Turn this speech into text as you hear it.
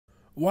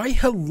Why,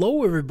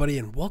 hello everybody,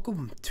 and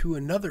welcome to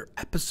another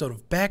episode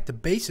of Back to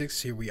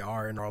Basics. Here we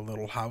are in our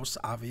little house,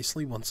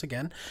 obviously, once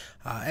again.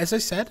 As I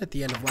said at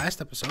the end of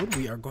last episode,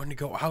 we are going to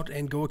go out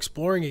and go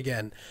exploring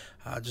again.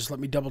 Just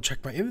let me double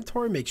check my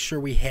inventory, make sure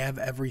we have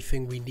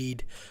everything we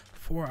need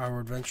for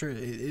our adventure.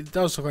 It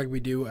does look like we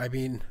do. I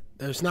mean,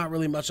 there's not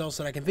really much else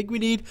that I can think we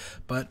need,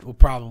 but we'll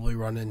probably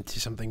run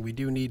into something we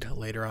do need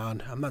later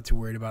on. I'm not too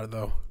worried about it,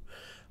 though.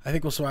 I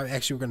think we'll survive.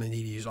 Actually, we're going to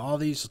need to use all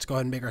these. Let's go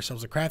ahead and make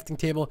ourselves a crafting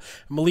table.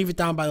 I'm going to leave it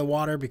down by the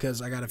water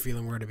because I got a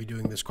feeling we're going to be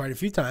doing this quite a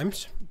few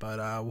times. But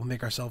we'll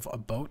make ourselves a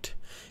boat,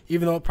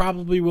 even though it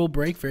probably will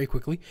break very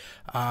quickly.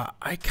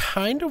 I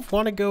kind of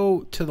want to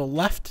go to the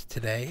left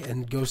today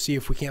and go see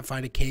if we can't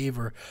find a cave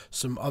or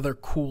some other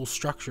cool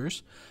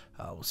structures.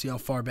 We'll see how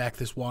far back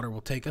this water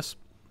will take us.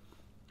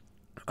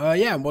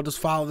 Yeah, and we'll just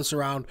follow this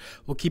around.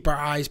 We'll keep our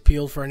eyes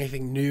peeled for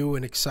anything new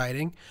and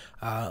exciting,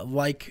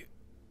 like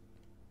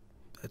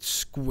that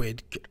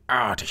squid. Get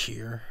out of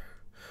here.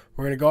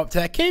 We're going to go up to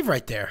that cave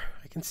right there.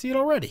 I can see it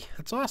already.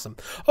 That's awesome.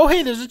 Oh,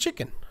 hey, there's a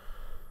chicken.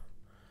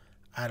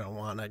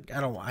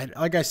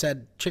 Like I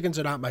said, chickens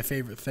are not my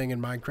favorite thing in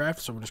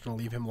Minecraft, so we're just going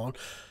to leave him alone.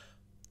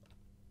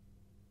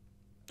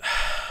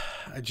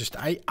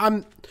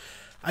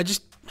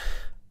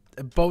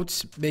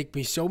 Boats make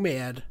me so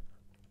mad,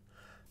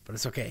 but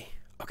it's okay.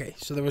 Okay,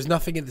 so there was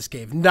nothing in this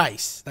cave.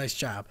 Nice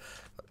job.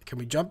 Can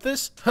we jump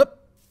this? Hup.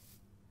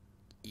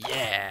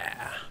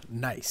 Yeah,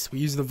 nice. We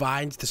use the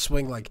vines to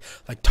swing like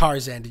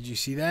Tarzan. Did you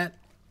see that?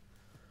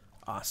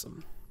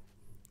 Awesome.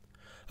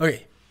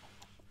 Okay.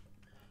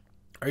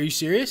 Are you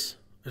serious?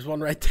 There's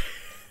one right there.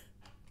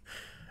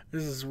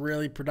 This is a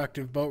really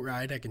productive boat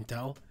ride, I can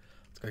tell.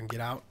 Let's go ahead and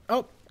get out.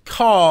 Oh,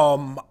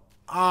 come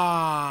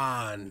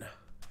on.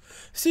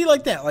 See,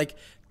 like that, like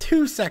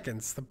 2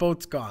 seconds, the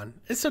boat's gone.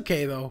 It's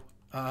okay, though.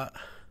 We'll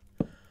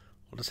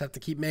just have to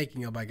keep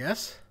making them, I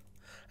guess.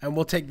 And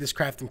we'll take this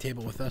crafting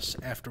table with us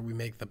after we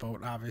make the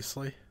boat,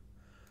 obviously.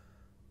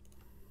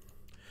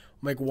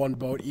 We'll make one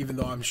boat, even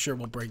though I'm sure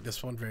we'll break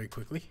this one very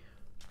quickly.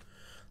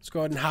 Let's go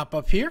ahead and hop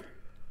up here.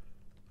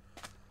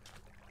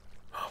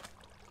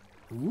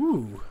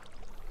 Ooh.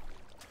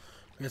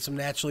 We got some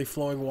naturally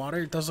flowing water.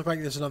 It does look like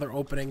there's another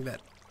opening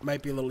that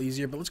might be a little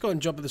easier, but let's go ahead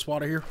and jump in this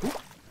water here. Ooh.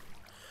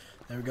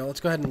 There we go.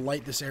 Let's go ahead and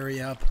light this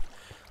area up,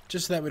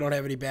 just so that we don't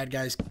have any bad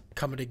guys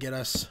coming to get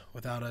us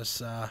without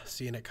us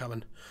seeing it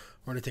coming.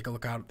 We're going to take a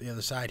look out the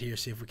other side here,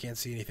 see if we can't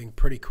see anything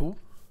pretty cool.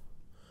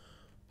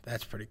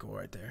 That's pretty cool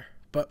right there.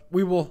 But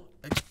we will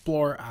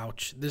explore,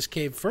 this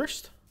cave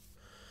first.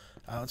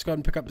 Let's go ahead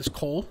and pick up this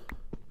coal.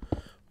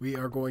 We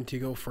are going to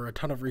go for a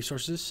ton of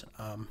resources.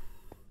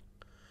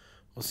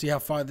 We'll see how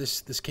far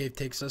this cave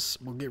takes us.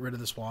 We'll get rid of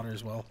this water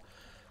as well.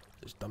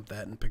 Just dump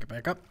that and pick it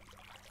back up.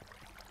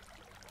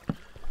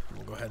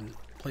 We'll go ahead and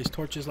place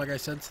torches, like I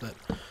said, so that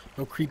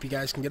no creepy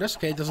guys can get us.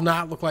 Okay, it does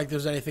not look like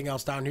there's anything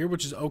else down here,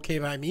 which is okay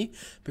by me,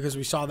 because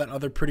we saw that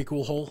other pretty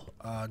cool hole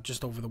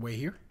just over the way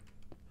here.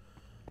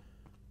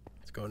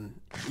 Let's go and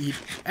eat.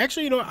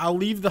 Actually, you know what? I'll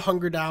leave the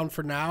hunger down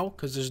for now,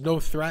 because there's no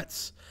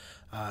threats,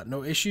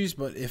 no issues,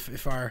 but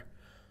if our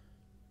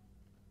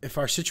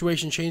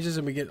situation changes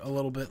and we get a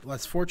little bit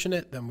less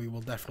fortunate, then we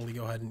will definitely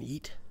go ahead and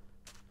eat.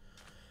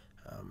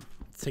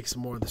 Let's take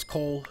some more of this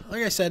coal.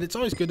 Like I said, it's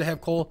always good to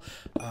have coal,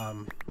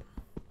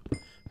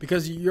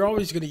 because you're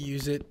always going to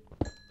use it.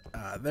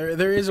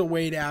 There is a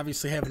way to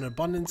obviously have an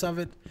abundance of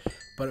it,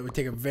 but it would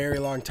take a very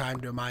long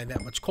time to mine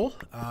that much coal.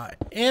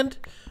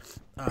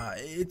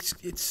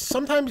 It's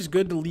sometimes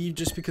good to leave,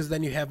 just because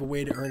then you have a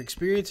way to earn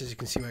experience. As you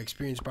can see, my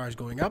experience bar is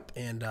going up.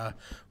 And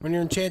when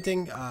you're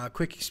enchanting,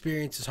 quick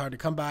experience is hard to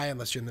come by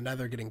unless you're in the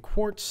nether getting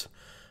quartz,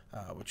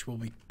 which will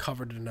be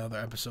covered in another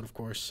episode, of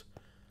course.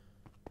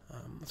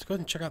 Let's go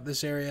ahead and check out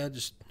this area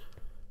just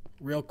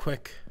real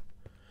quick.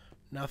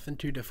 Nothing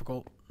too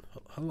difficult.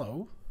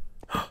 Hello?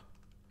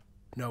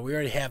 No, we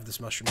already have this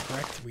mushroom,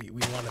 correct? We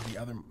wanted the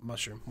other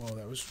mushroom. Whoa,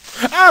 that was...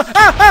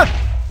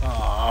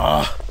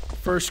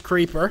 First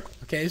creeper.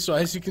 Okay, so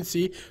as you can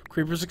see,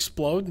 creepers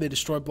explode and they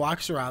destroy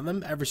blocks around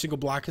them. Every single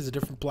block has a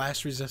different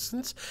blast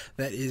resistance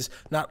that is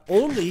not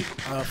only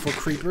for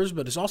creepers,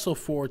 but is also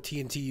for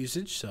TNT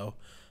usage. So,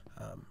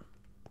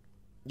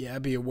 yeah,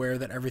 be aware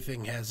that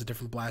everything has a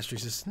different blast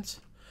resistance.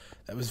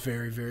 That was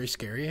very, very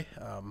scary.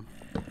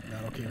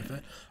 Not okay with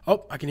that.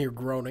 Oh, I can hear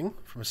groaning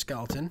from a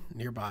skeleton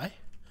nearby.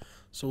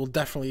 So we'll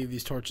definitely leave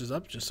these torches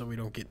up just so we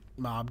don't get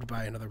mobbed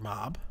by another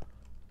mob.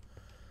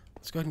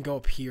 Let's go ahead and go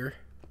up here.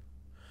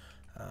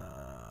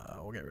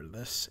 We'll get rid of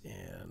this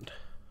and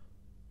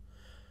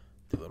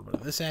do a little bit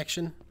of this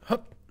action.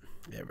 Hup.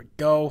 There we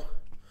go.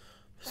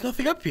 There's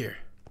nothing up here.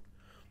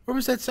 Where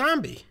was that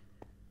zombie?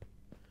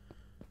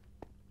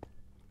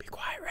 Be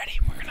quiet, ready?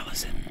 We're going to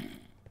listen.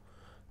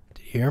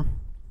 Did you hear him?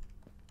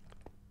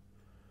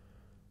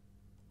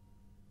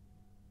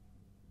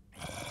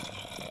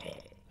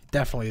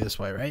 Definitely this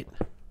way, right?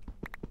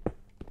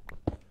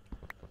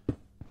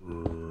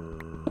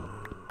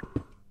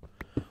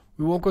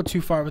 We won't go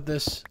too far with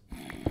this.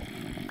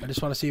 I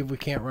just want to see if we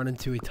can't run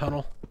into a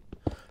tunnel.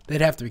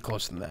 They'd have to be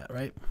closer than that,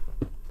 right?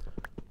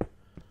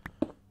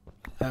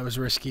 That was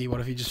risky.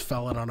 What if he just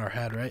fell in on our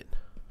head, right?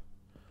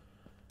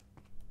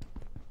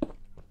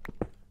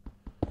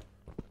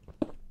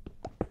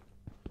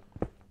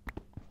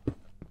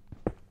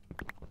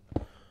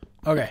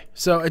 Okay,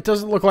 so it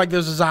doesn't look like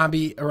there's a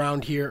zombie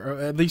around here,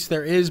 or at least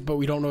there is, but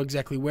we don't know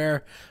exactly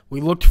where.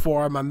 We looked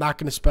for him. I'm not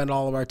going to spend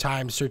all of our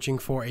time searching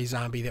for a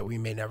zombie that we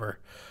may never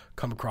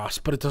come across,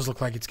 but it does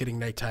look like it's getting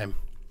nighttime.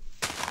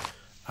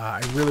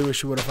 I really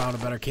wish we would have found a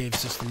better cave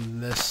system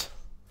than this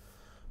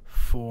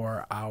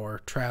for our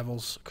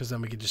travels, because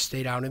then we could just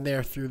stay down in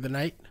there through the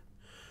night.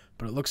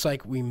 But it looks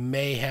like we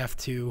may have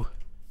to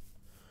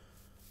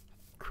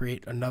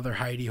create another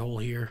hidey hole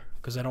here,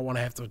 because I don't want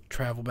to have to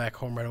travel back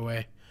home right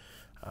away.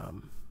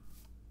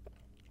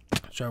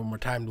 Try one more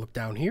time to look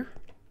down here.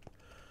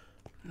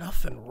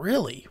 Nothing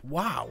really.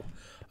 Wow.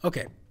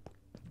 Okay.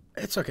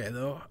 It's okay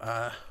though.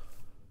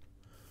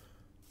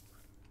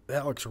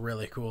 That looks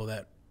really cool.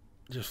 That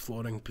just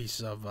floating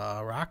pieces of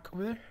rock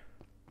over there.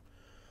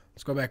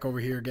 Let's go back over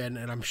here again,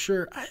 and I'm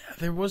sure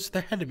there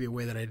had to be a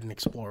way that I didn't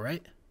explore,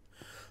 right?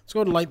 Let's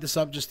go ahead and light this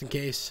up just in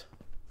case.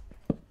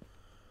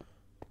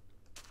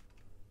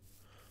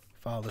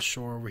 Follow the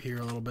shore over here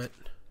a little bit.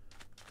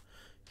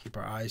 Keep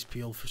our eyes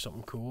peeled for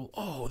something cool.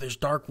 Oh, there's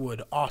dark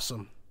wood.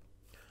 Awesome.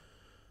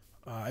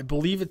 I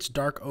believe it's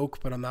dark oak,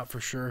 but I'm not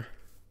for sure.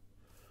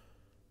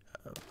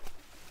 I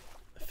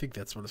think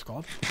that's what it's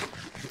called.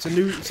 It's a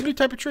new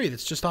type of tree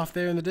that's just off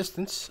there in the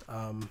distance.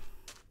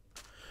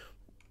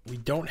 We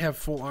don't have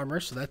full armor,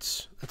 so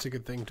that's a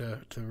good thing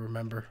to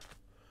remember,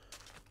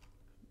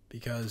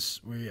 because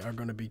we are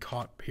going to be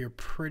caught here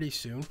pretty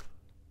soon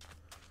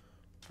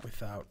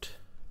without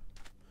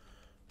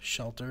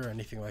shelter or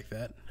anything like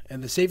that.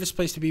 And the safest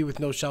place to be with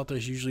no shelter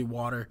is usually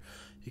water.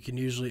 You can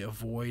usually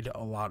avoid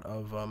a lot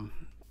of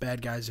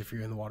bad guys if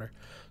you're in the water.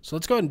 So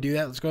let's go ahead and do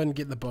that. Let's go ahead and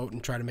get in the boat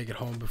and try to make it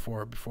home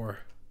before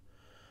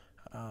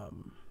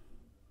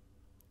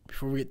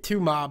we get too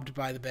mobbed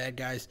by the bad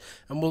guys.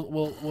 And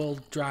we'll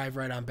drive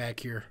right on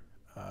back here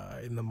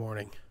in the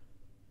morning.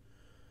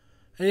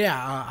 And yeah,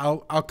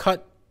 I'll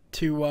cut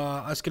to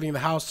us getting in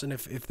the house, and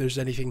if there's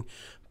anything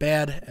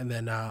bad, and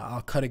then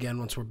I'll cut again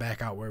once we're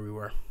back out where we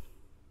were.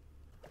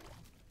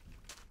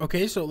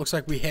 Okay, so it looks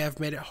like we have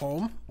made it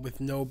home with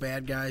no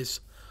bad guys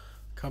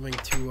coming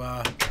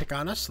to pick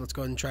on us. Let's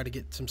go ahead and try to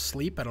get some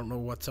sleep. I don't know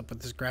what's up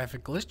with this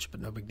graphic glitch,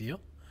 but no big deal.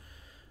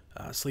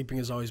 Sleeping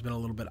has always been a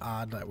little bit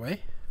odd that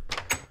way.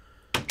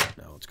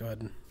 Now let's go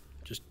ahead and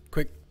just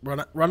quick run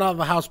out of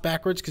the house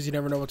backwards, because you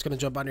never know what's going to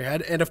jump on your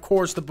head. And of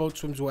course the boat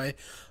swims away.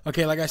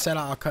 Okay, like I said,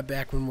 I'll cut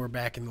back when we're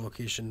back in the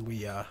location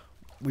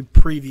we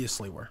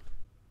previously were.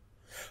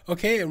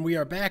 Okay, and we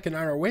are back, and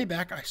on our way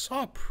back I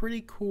saw a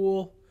pretty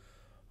cool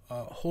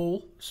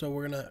hole, so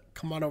we're gonna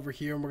come on over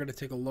here and we're gonna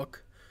take a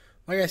look.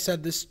 Like I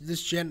said,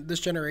 this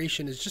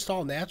generation is just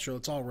all natural.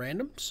 It's all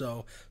random,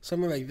 so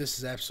something like this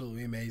is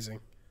absolutely amazing.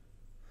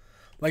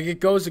 Like,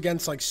 it goes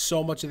against like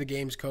so much of the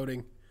game's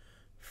coding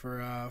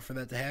for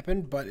that to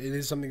happen, but it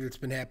is something that's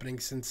been happening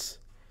since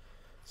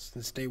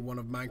day one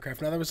of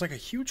Minecraft. Now, there was like a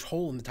huge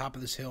hole in the top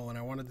of this hill, and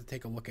I wanted to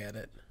take a look at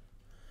it.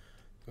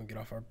 Gonna get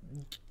off our...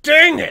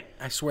 Dang it!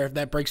 I swear, if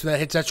that breaks when that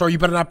hits that shore, you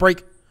better not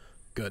break.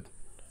 Good.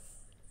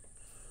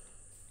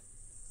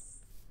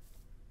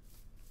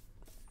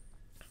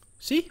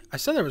 See? I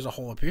said there was a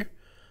hole up here.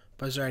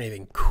 But is there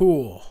anything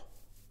cool?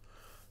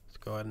 Let's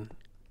go ahead and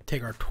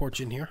take our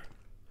torch in here.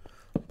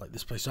 Light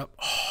this place up.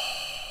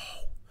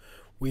 Oh,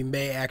 we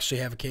may actually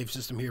have a cave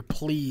system here.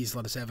 Please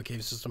let us have a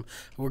cave system.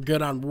 We're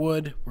good on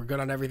wood. We're good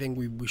on everything.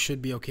 We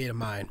should be okay to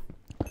mine.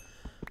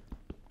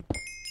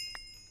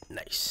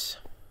 Nice.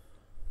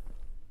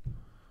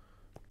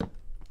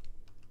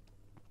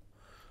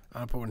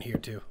 I'll put one here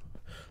too.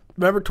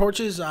 Remember,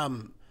 torches,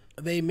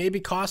 they may be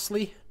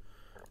costly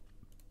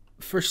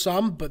for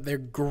some, but they're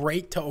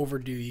great to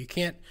overdo. You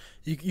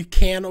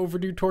can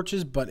overdo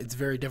torches, but it's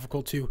very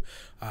difficult to.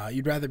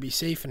 You'd rather be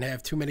safe and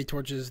have too many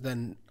torches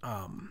than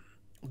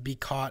be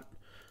caught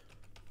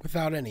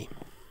without any.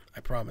 I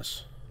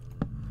promise.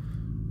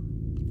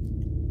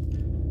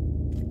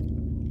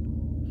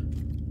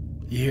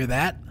 You hear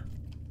that?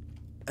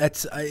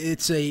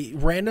 It's a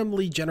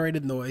randomly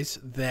generated noise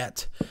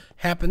that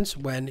happens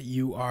when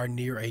you are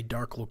near a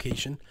dark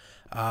location.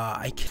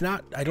 I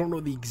don't know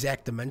the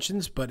exact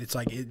dimensions, but it's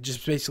like, it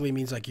just basically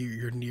means like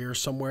you're near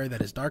somewhere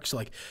that is dark. So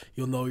like,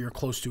 you'll know you're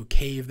close to a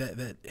cave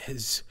that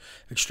is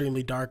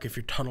extremely dark if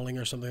you're tunneling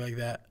or something like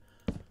that.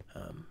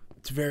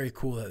 It's very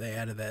cool that they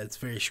added that. It's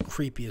very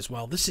creepy as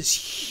well. This is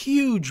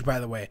huge, by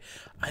the way.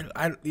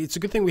 It's a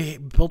good thing we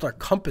built our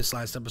compass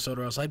last episode,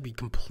 or else I'd be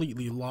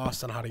completely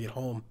lost on how to get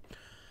home,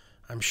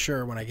 I'm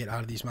sure, when I get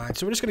out of these mines.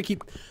 So we're just going to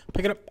keep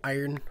picking up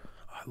iron.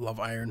 I love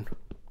iron.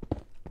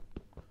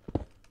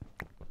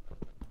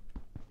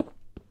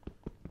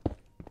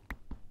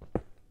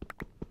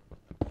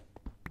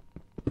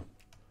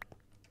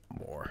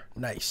 More.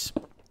 Nice.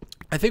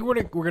 I think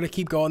we're gonna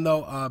keep going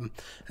though,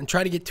 and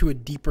try to get to a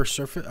deeper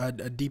surface,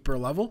 a deeper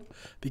level,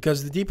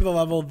 because the deeper the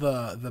level,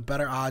 the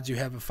better odds you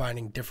have of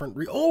finding different.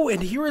 Oh,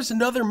 and here is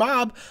another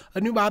mob,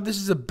 a new mob. This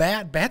is a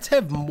bat. Bats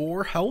have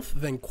more health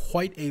than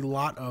quite a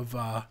lot of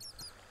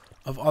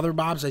other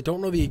mobs. I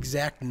don't know the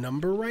exact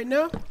number right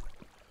now.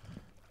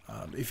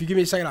 If you give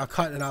me a second, I'll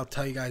cut and I'll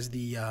tell you guys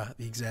the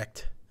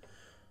exact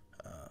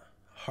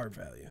heart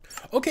value.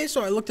 Okay,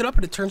 so I looked it up,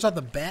 and it turns out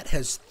the bat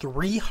has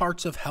 3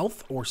 hearts of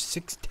health or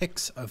 6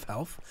 ticks of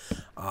health,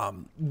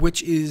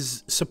 which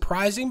is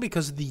surprising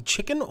because the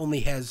chicken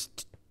only has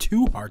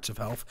 2 hearts of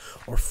health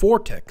or 4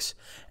 ticks,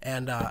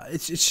 and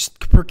it's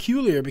just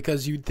peculiar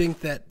because you'd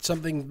think that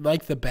something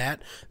like the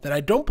bat, that I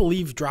don't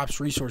believe drops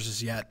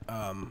resources yet,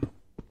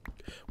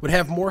 would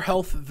have more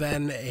health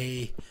than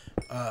a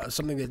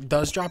something that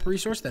does drop a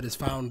resource that is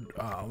found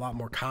a lot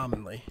more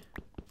commonly.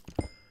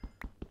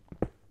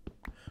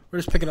 We're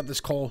just picking up this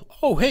coal.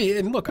 Oh, hey,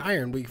 and look,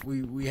 iron.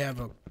 We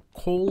have a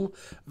coal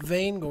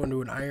vein going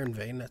to an iron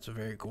vein. That's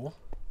very cool.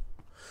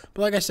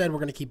 But like I said, we're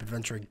going to keep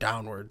adventuring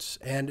downwards.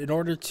 And in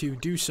order to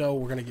do so,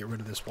 we're going to get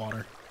rid of this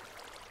water.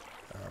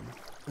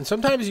 And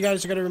sometimes you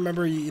guys got to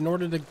remember, in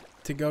order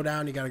to go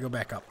down, you got to go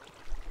back up.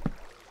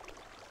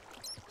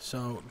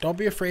 So don't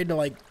be afraid to,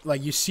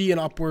 like you see an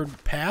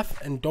upward path,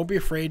 and don't be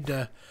afraid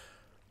to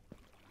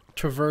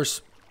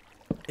traverse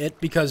it,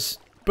 because,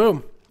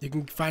 boom, you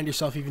can find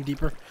yourself even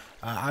deeper.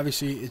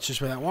 Obviously, it's just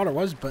where that water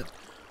was, but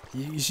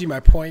you see my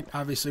point.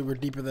 Obviously, we're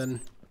deeper than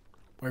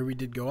where we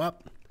did go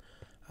up.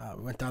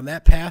 We went down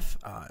that path.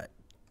 A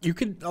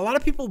lot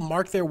of people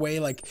mark their way,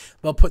 like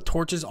they'll put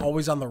torches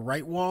always on the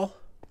right wall,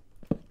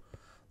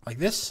 like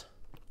this.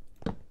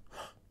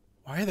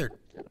 Why are there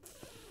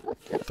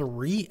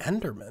 3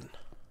 Endermen?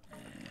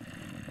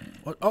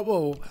 What? Oh,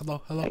 whoa,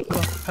 hello.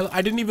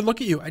 I didn't even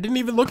look at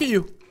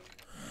you.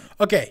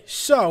 Okay,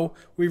 so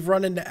we've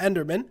run into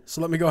Enderman. So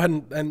let me go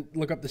ahead and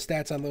look up the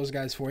stats on those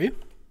guys for you.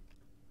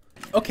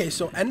 Okay,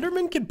 so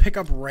Enderman can pick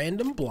up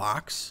random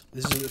blocks.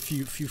 This is a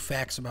few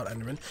facts about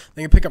Enderman.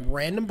 They can pick up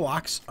random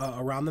blocks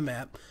around the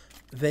map.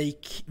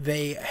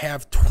 They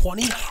have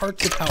 20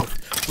 hearts of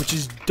health, which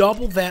is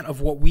double that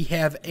of what we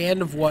have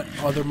and of what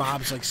other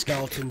mobs like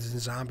skeletons and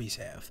zombies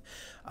have.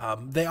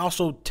 They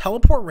also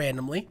teleport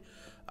randomly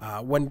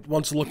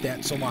once looked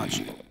at. So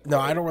watch. No,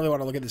 I don't really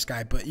want to look at this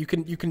guy, but you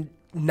can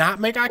not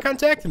make eye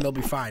contact and they'll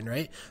be fine,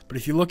 right? But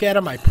if you look at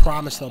them, I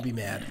promise they'll be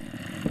mad.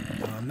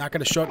 I'm not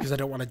going to show it because I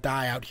don't want to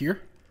die out here.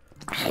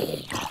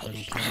 Let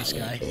me kill this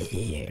guy.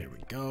 There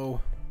we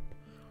go.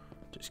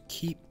 Just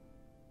keep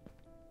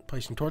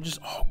placing torches.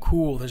 Oh,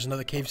 cool. There's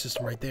another cave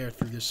system right there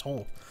through this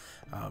hole.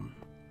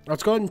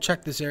 Let's go ahead and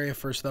check this area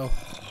first, though.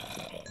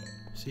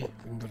 See, we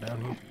can go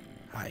down here.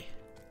 Hi.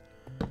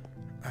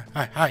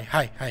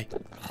 Hi.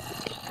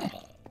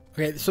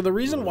 Okay, so the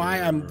reason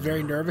why I'm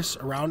very nervous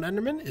around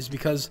Enderman is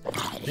because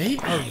they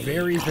are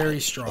very,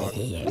 very strong.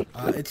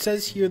 It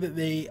says here that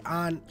they,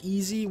 on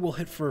easy, will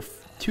hit for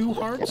 2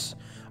 hearts,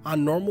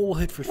 on normal will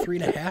hit for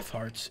 3.5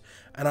 hearts,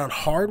 and on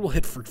hard will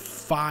hit for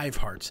 5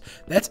 hearts.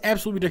 That's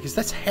absolutely ridiculous.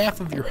 That's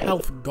half of your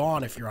health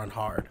gone if you're on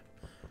hard.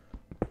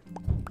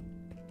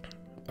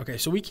 Okay,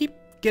 so we keep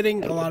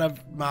getting a lot of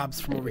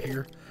mobs from over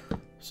here.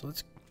 So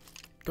let's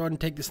go ahead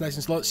and take this nice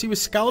and slow. See, with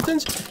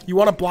skeletons, you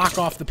want to block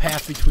off the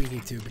path between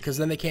you two, because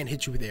then they can't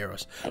hit you with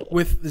arrows.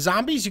 With the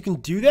zombies, you can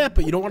do that,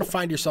 but you don't want to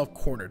find yourself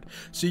cornered.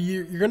 So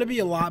you're going to be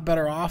a lot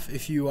better off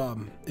if you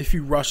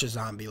rush a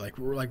zombie, like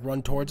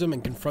run towards them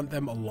and confront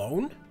them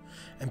alone,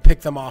 and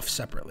pick them off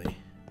separately.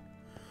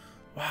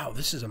 Wow,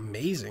 this is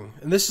amazing.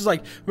 And this is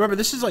like, remember,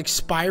 this is like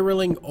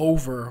spiraling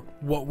over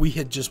what we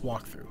had just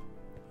walked through.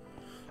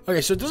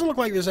 Okay, so it doesn't look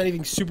like there's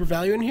anything super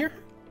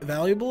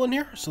valuable in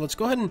here. So let's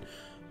go ahead and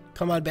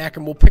come on back,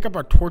 and we'll pick up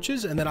our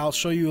torches, and then I'll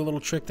show you a little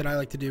trick that I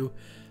like to do,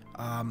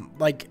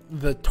 like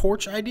the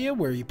torch idea,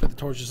 where you put the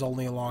torches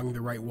only along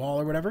the right wall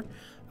or whatever.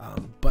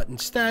 But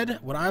instead,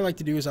 what I like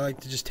to do is I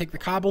like to just take the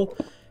cobble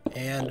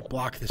and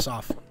block this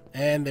off.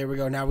 And there we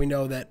go. Now we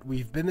know that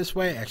we've been this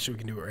way. Actually, we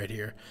can do it right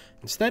here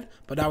instead.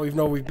 But now we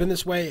know we've been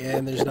this way,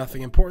 and there's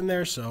nothing important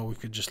there, so we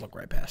could just look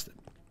right past it.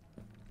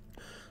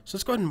 So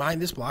let's go ahead and mine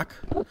this block.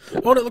 Oh,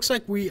 and it looks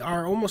like we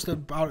are almost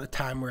about a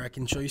time where I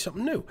can show you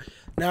something new.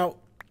 Now,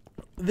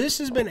 this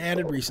has been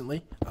added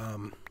recently.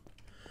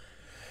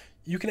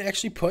 You can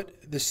actually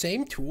put the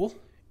same tool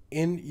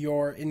in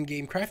your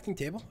in-game crafting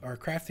table, or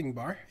crafting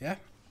bar, yeah,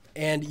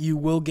 and you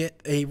will get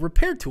a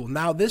repair tool.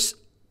 Now, this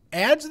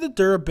adds the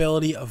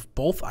durability of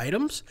both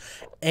items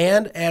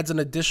and adds an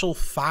additional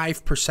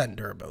 5%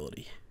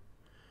 durability.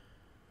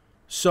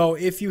 So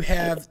if you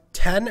have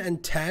 10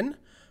 and 10,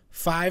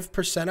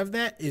 5% of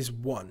that is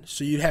 1.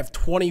 So you'd have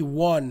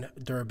 21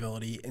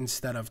 durability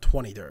instead of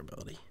 20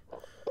 durability.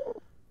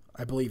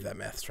 I believe that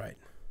math's right.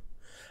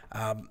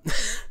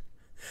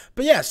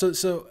 But yeah,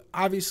 so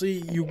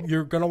obviously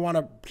you're going to want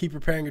to keep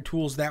repairing your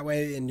tools that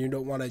way, and you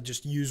don't want to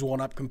just use one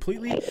up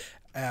completely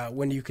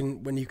when you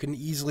can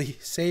easily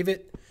save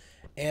it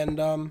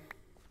and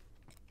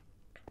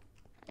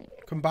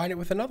combine it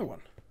with another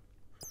one.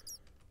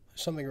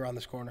 There's something around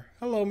this corner.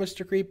 Hello,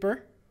 Mr.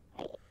 Creeper.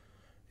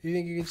 You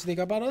think you can sneak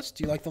up on us?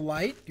 Do you like the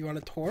light? Do you want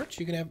a torch?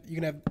 You can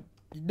have.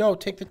 No,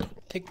 take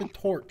the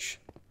torch.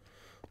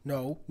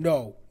 No.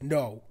 No.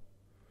 No.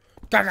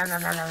 No. No. No.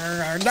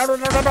 No.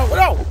 No. No.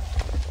 No.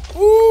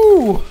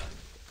 Ooh.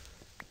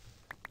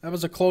 That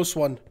was a close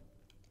one.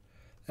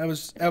 That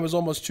was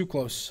almost too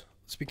close.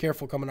 Let's be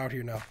careful coming out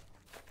here now.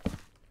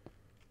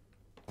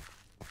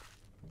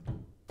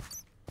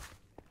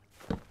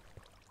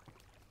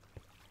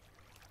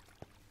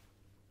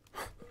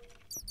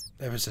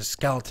 There was a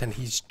skeleton.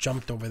 He's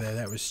jumped over there.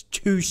 That was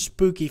too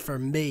spooky for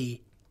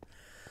me.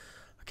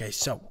 Okay,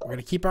 so we're going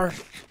to keep our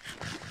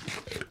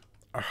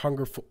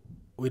hunger full.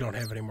 We don't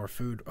have any more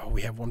food. Oh,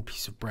 we have one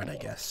piece of bread, I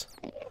guess.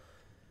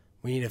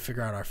 We need to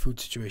figure out our food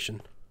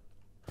situation.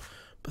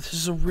 But this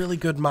is a really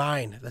good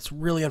mine. That's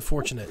really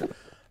unfortunate.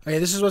 Okay,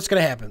 this is what's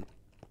going to happen.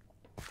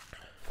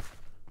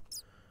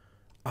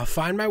 I'll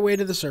find my way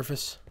to the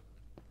surface.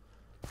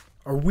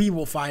 Or we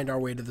will find our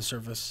way to the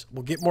surface.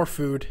 We'll get more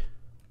food.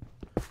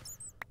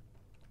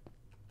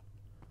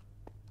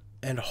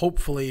 And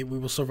hopefully we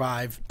will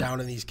survive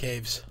down in these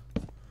caves.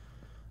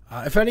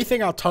 If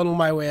anything, I'll tunnel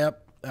my way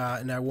up,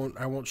 and I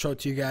won't show it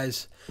to you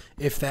guys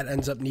if that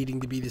ends up needing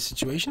to be the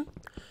situation.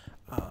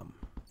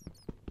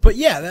 But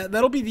yeah,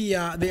 that'll be the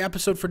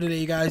episode for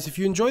today, guys. If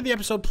you enjoyed the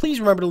episode,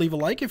 please remember to leave a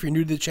like. If you're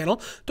new to the channel,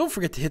 don't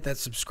forget to hit that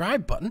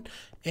subscribe button.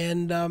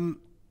 And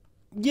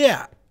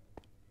yeah.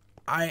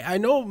 I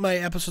know my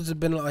episodes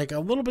have been like a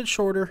little bit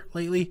shorter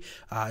lately.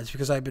 It's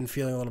because I've been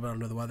feeling a little bit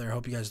under the weather. I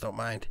hope you guys don't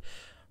mind.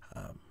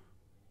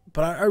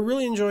 But I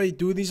really enjoy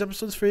doing these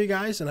episodes for you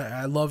guys, and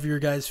I love your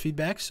guys'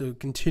 feedback, so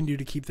continue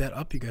to keep that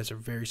up. You guys are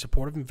very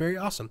supportive and very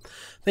awesome.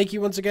 Thank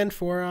you once again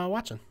for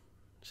watching.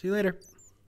 See you later.